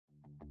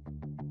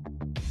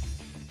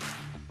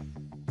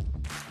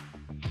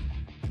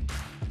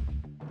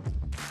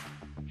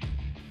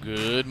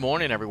Good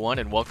morning, everyone,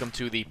 and welcome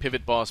to the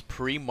PivotBoss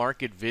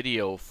pre-market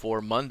video for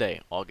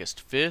Monday,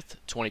 August 5th,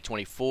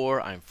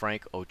 2024. I'm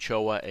Frank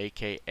Ochoa,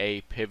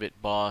 aka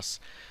PivotBoss.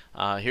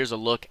 Here's a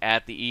look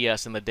at the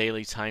ES in the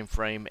daily time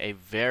frame. A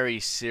very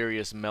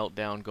serious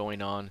meltdown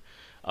going on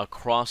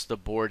across the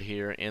board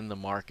here in the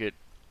market.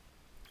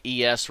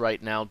 ES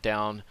right now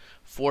down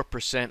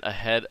 4%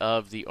 ahead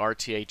of the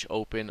RTH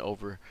Open,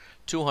 over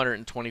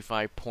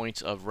 225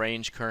 points of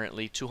range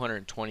currently,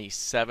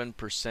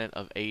 227%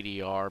 of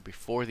ADR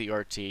before the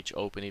RTH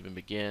Open even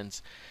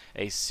begins.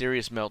 A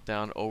serious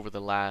meltdown over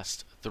the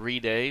last 3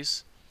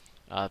 days,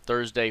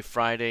 Thursday,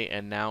 Friday,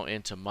 and now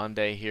into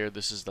Monday here.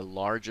 This is the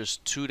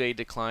largest 2-day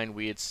decline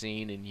we had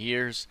seen in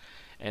years,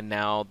 and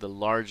now the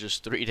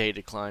largest 3-day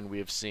decline we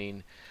have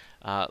seen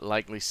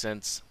likely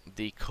since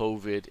the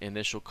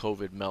initial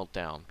COVID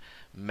meltdown.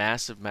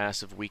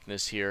 Massive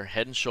weakness here.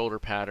 Head and shoulder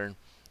pattern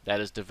that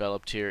is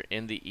developed here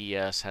in the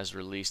ES has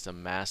released a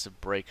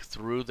massive break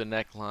through the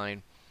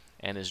neckline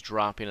and is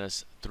dropping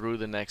us through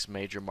the next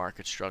major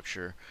market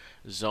structure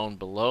zone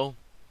below.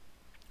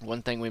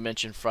 One thing we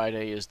mentioned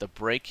Friday is the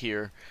break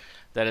here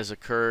that has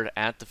occurred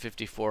at the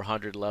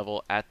 5400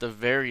 level, at the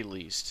very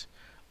least,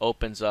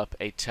 opens up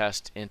a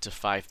test into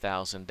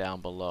 5000 down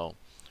below.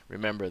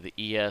 Remember, the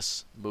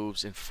ES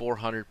moves in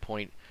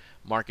 400-point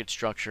market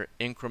structure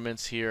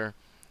increments here.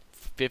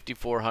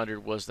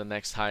 5400 was the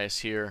next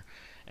highest here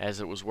as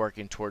it was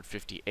working toward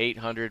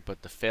 5800,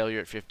 but the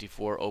failure at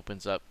 54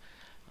 opens up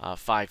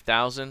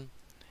 5000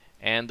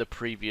 and the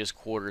previous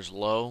quarter's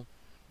low.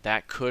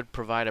 That could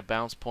provide a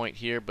bounce point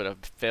here, but a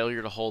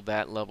failure to hold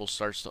that level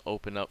starts to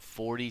open up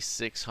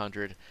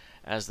 4600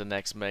 as the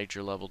next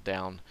major level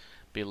down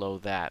below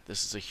that.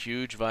 This is a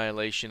huge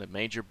violation, a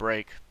major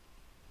break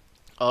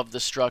of the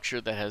structure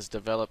that has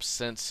developed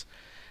since,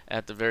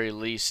 at the very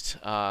least,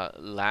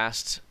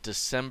 last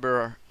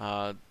December,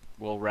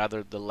 well,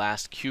 rather the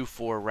last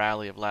Q4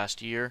 rally of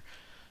last year,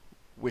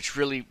 which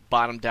really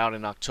bottomed out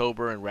in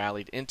October and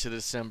rallied into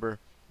December.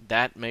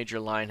 That major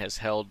line has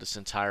held this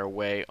entire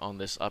way on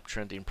this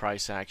uptrending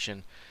price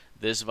action.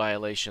 This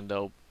violation,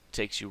 though,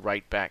 takes you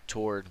right back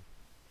toward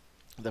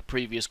the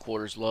previous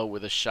quarter's low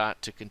with a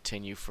shot to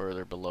continue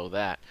further below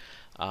that.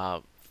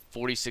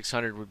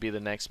 4600 would be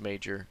the next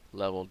major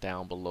level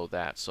down below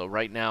that. So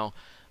right now,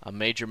 a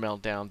major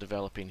meltdown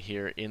developing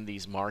here in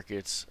these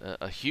markets.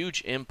 A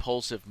huge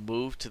impulsive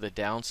move to the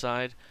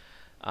downside.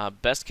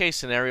 Best case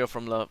scenario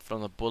from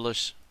the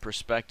bullish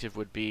perspective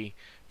would be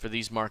for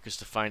these markets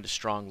to find a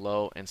strong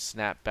low and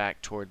snap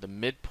back toward the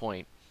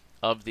midpoint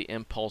of the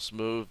impulse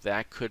move.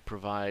 That could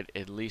provide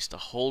at least a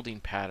holding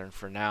pattern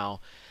for now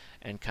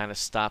and kind of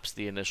stops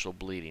the initial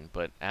bleeding.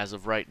 But as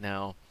of right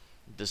now,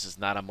 this is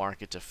not a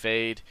market to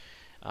fade.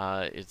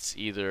 It's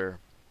either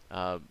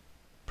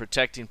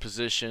protecting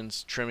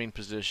positions, trimming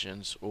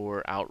positions,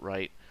 or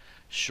outright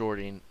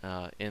shorting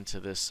into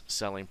this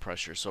selling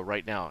pressure. So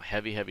right now,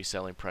 heavy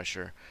selling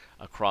pressure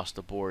across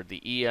the board.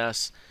 The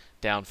ES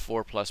down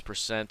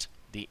 4+%.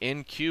 The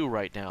NQ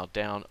right now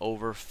down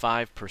over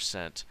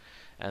 5%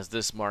 as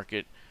this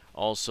market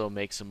also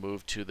makes a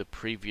move to the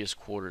previous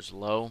quarter's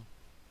low.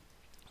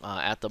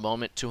 At the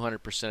moment,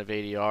 200% of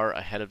ADR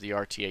ahead of the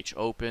RTH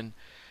Open.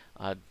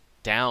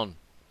 Down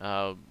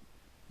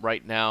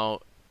right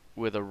now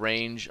with a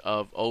range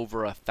of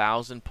over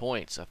 1,000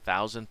 points,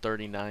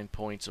 1,039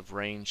 points of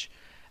range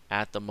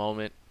at the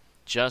moment.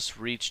 Just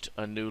reached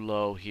a new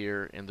low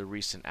here in the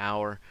recent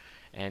hour,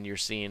 and you're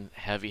seeing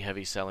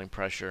heavy selling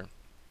pressure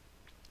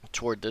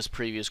toward this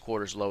previous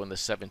quarter's low in the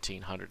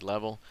 1700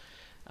 level.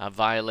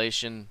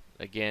 Violation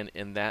again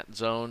in that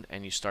zone,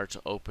 and you start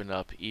to open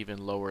up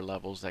even lower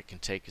levels that can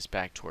take us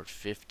back toward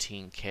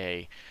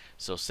 15K.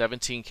 So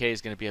 17K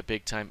is going to be a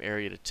big time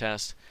area to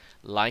test,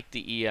 like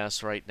the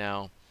ES right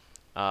now.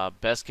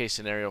 Best case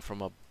scenario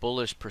from a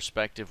bullish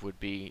perspective would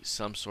be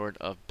some sort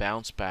of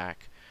bounce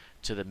back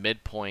to the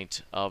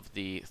midpoint of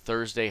the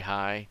Thursday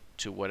high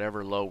to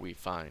whatever low we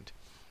find,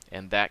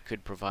 and that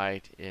could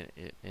provide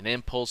an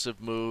impulsive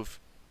move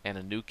and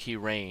a new key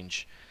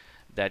range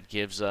that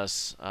gives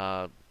us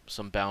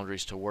some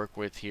boundaries to work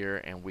with here,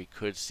 and we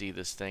could see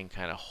this thing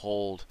kind of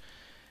hold,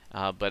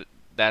 but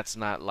that's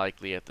not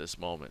likely at this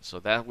moment. So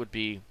that would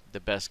be the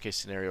best case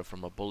scenario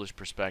from a bullish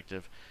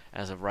perspective.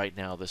 As of right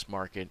now, this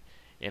market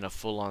in a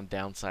full-on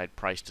downside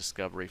price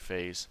discovery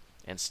phase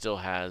and still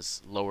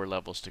has lower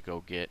levels to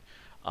go get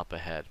up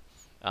ahead.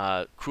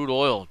 Crude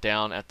oil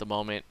down at the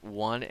moment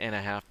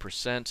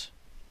 1.5%,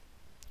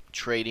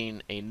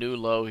 trading a new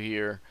low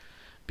here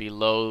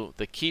below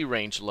the key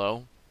range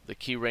low. The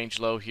key range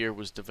low here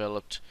was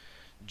developed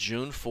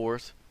June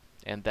 4th,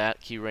 and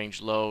that key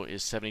range low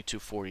is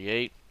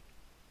 72.48.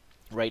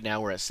 Right now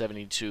we're at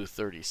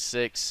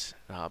 72.36,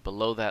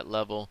 below that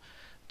level,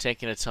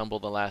 taking a tumble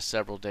the last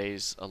several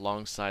days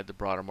alongside the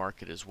broader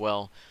market as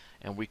well,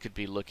 and we could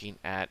be looking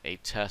at a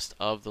test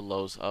of the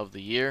lows of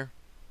the year.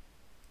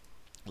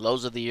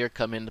 Lows of the year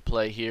come into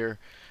play here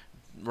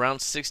around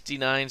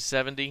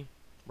 69.70,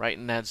 right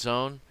in that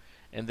zone,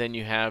 and then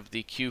you have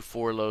the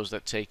Q4 lows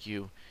that take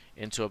you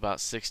into about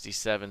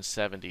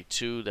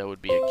 67.72. That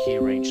would be a key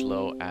range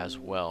low as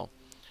well.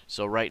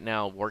 So right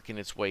now working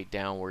its way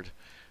downward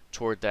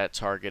toward that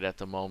target at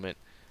the moment,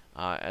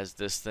 as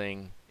this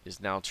thing is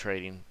now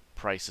trading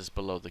prices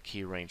below the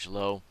key range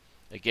low.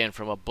 Again,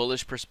 from a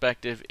bullish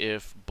perspective,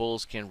 if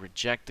bulls can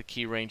reject the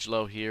key range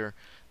low here,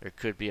 there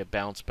could be a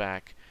bounce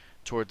back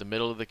toward the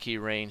middle of the key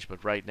range,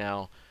 but right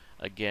now,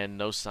 again,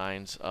 no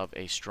signs of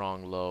a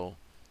strong low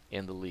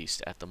in the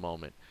least at the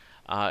moment.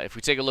 If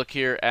we take a look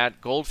here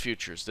at gold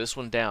futures, this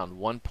one down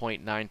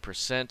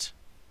 1.9%.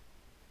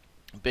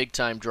 Big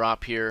time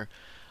drop here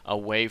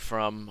away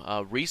from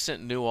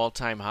recent new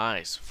all-time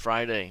highs.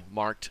 Friday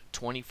marked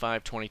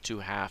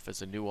 25.22.5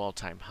 as a new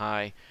all-time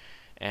high,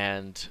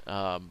 and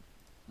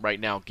right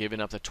now giving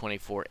up the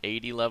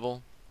 24.80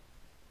 level.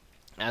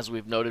 As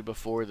we've noted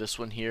before, this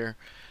one here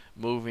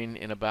moving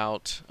in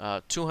about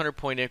 200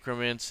 point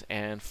increments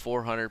and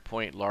 400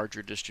 point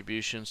larger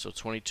distributions. So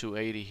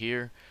 22.80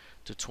 here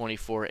to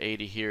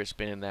 24.80 here. It's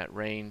been in that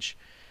range.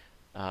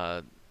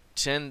 The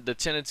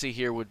tendency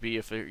here would be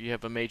if you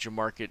have a major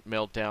market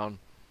meltdown,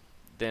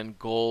 then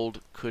gold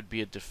could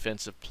be a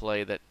defensive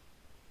play that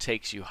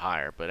takes you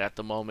higher. But at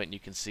the moment, you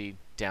can see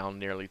down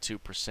nearly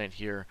 2%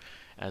 here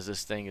as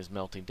this thing is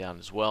melting down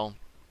as well.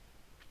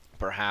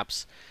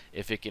 Perhaps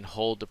if it can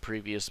hold the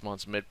previous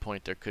month's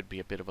midpoint, there could be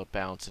a bit of a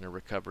bounce and a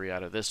recovery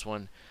out of this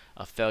one.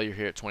 A failure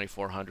here at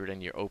 2400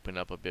 and you open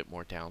up a bit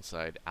more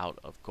downside out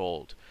of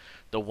gold.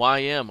 The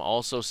YM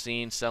also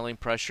seeing selling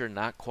pressure,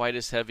 not quite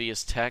as heavy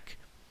as tech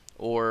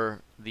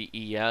or the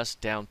ES,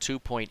 down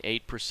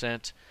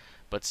 2.8%,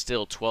 but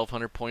still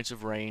 1200 points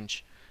of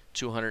range,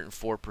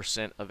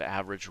 204% of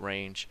average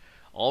range.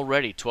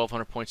 Already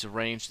 1200 points of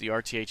range. The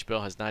RTH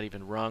bell has not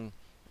even rung,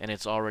 and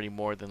it's already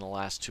more than the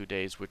last 2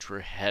 days, which were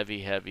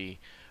heavy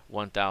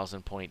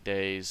 1,000 point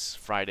days.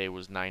 Friday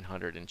was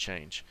 900 and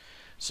change.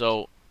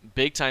 So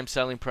big time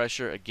selling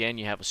pressure. Again,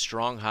 you have a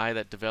strong high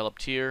that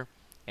developed here,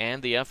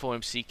 and the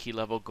FOMC key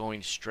level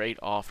going straight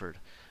offered.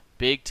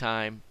 Big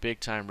time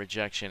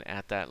rejection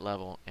at that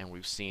level, and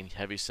we've seen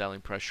heavy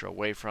selling pressure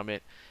away from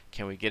it.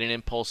 Can we get an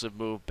impulsive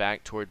move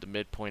back toward the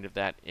midpoint of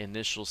that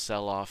initial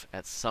sell-off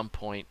at some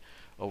point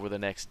over the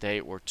next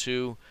day or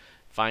two?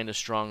 Find a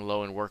strong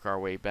low and work our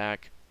way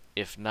back.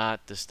 If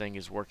not, this thing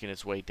is working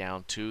its way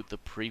down to the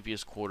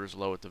previous quarter's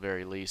low at the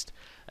very least.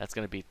 That's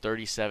going to be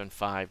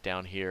 37.5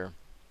 down here,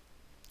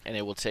 and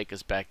it will take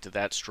us back to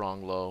that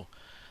strong low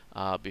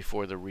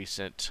before the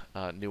recent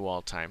new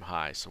all-time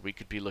high. So we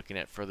could be looking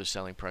at further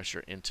selling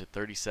pressure into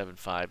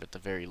 37.5 at the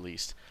very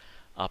least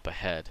up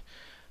ahead.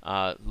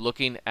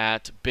 Looking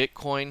at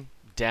Bitcoin,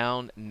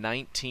 down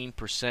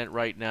 19%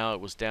 right now.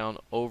 It was down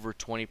over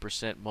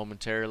 20%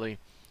 momentarily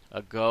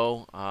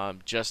ago,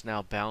 just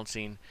now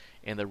bouncing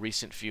in the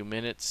recent few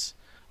minutes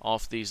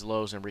off these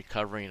lows and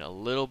recovering a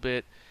little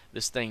bit.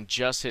 This thing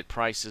just hit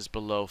prices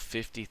below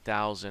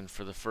 50,000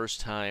 for the first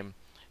time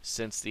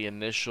since the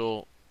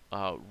initial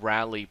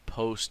rally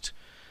post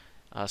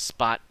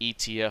spot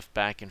ETF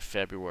back in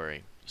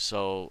February.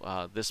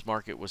 So this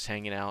market was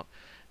hanging out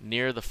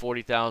near the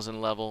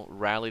 40,000 level,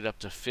 rallied up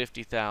to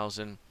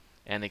 50,000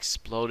 and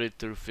exploded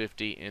through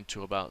 50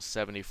 into about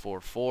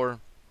 74.4.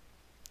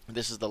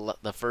 This is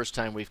the first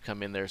time we've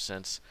come in there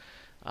since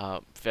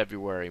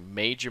February.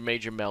 Major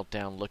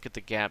meltdown. Look at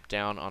the gap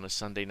down on a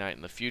Sunday night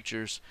in the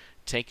futures,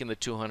 taking the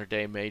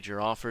 200-day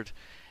major offered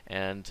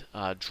and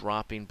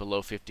dropping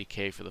below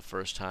 50K for the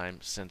first time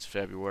since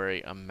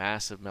February. A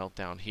massive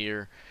meltdown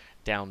here,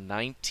 down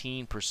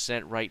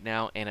 19% right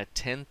now, and a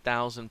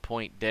 10,000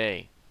 point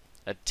day.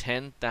 A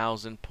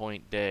 10,000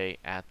 point day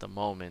at the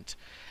moment,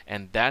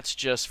 and that's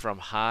just from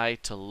high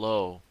to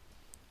low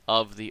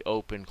of the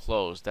open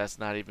close. That's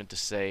not even to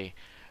say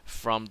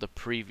from the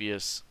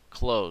previous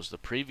close. The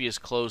previous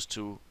close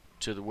to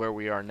where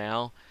we are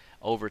now,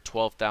 over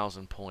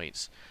 12,000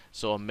 points.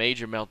 So a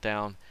major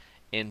meltdown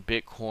in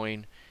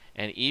Bitcoin,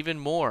 and even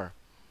more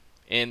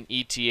in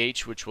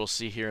ETH, which we'll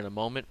see here in a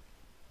moment.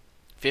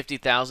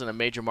 50,000, a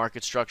major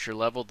market structure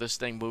level. This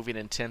thing moving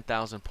in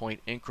 10,000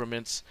 point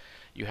increments.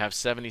 You have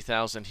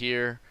 70,000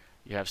 here,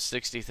 you have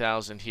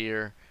 60,000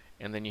 here,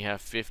 and then you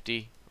have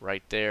 50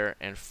 right there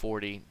and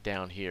 40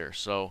 down here.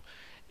 So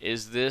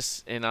is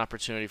this an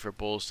opportunity for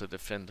bulls to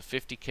defend the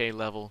 50K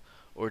level,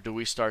 or do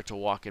we start to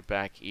walk it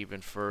back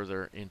even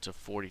further into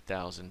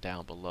 40,000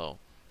 down below?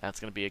 That's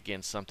going to be,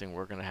 again, something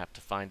we're going to have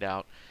to find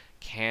out.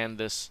 Can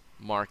this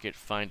market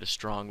find a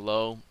strong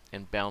low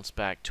and bounce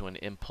back to an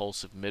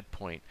impulsive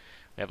midpoint?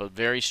 We have a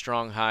very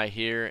strong high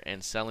here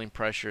and selling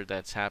pressure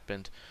that's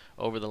happened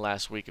over the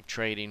last week of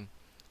trading.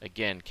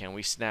 Again, can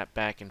we snap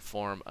back and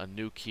form a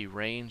new key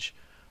range,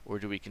 or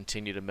do we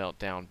continue to melt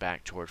down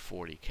back toward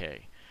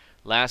 40K?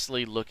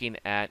 Lastly, looking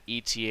at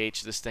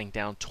ETH, this thing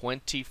down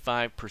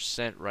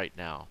 25% right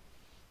now.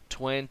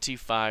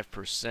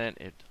 25%.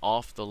 It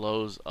off the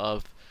lows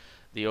of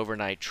the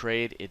overnight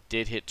trade. It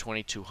did hit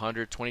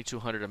 2200.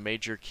 2200, a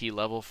major key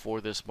level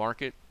for this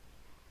market.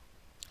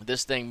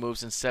 This thing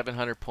moves in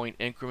 700 point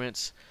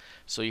increments,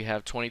 so you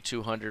have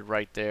 2200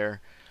 right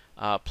there,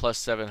 plus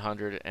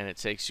 700, and it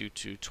takes you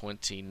to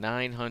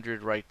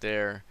 2900 right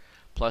there,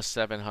 plus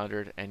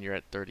 700, and you're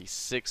at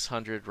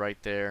 3,600 right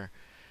there.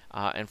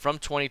 And from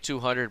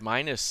 2,200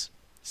 minus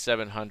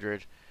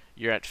 700,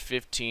 you're at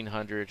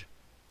 1,500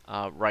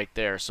 right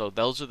there. So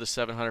those are the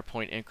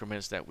 700-point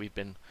increments that we've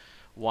been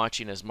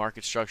watching as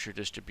market structure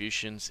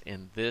distributions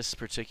in this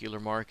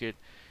particular market.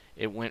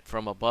 It went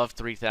from above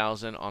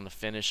 3,000 on the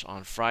finish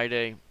on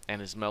Friday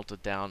and has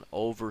melted down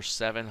over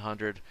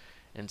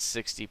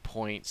 760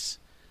 points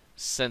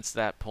since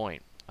that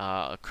point.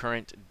 A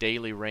current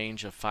daily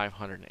range of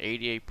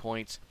 588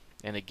 points,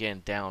 and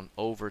again down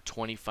over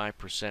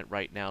 25%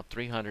 right now,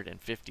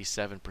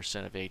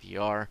 357% of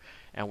ADR,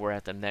 and we're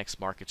at the next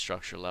market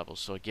structure level.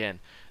 So again,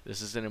 this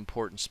is an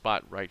important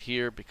spot right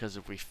here, because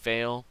if we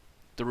fail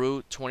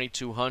through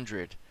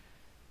 2,200,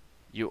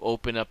 you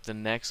open up the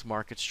next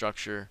market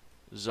structure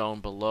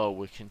zone below,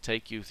 which can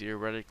take you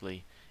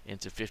theoretically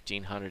into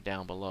 1,500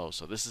 down below.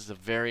 So this is a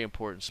very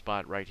important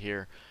spot right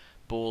here.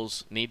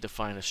 Bulls need to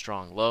find a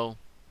strong low,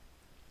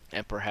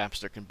 and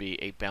perhaps there can be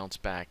a bounce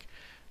back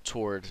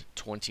toward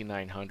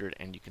 2,900,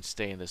 and you can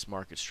stay in this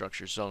market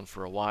structure zone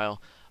for a while.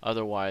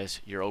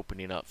 Otherwise, you're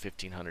opening up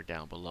 1,500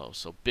 down below.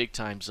 So big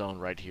time zone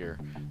right here,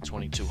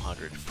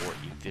 2,200 for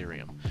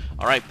Ethereum.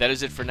 All right, that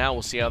is it for now.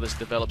 We'll see how this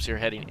develops here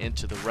heading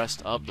into the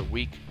rest of the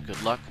week.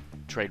 Good luck,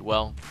 trade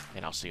well,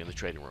 and I'll see you in the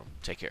trading room.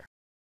 Take care.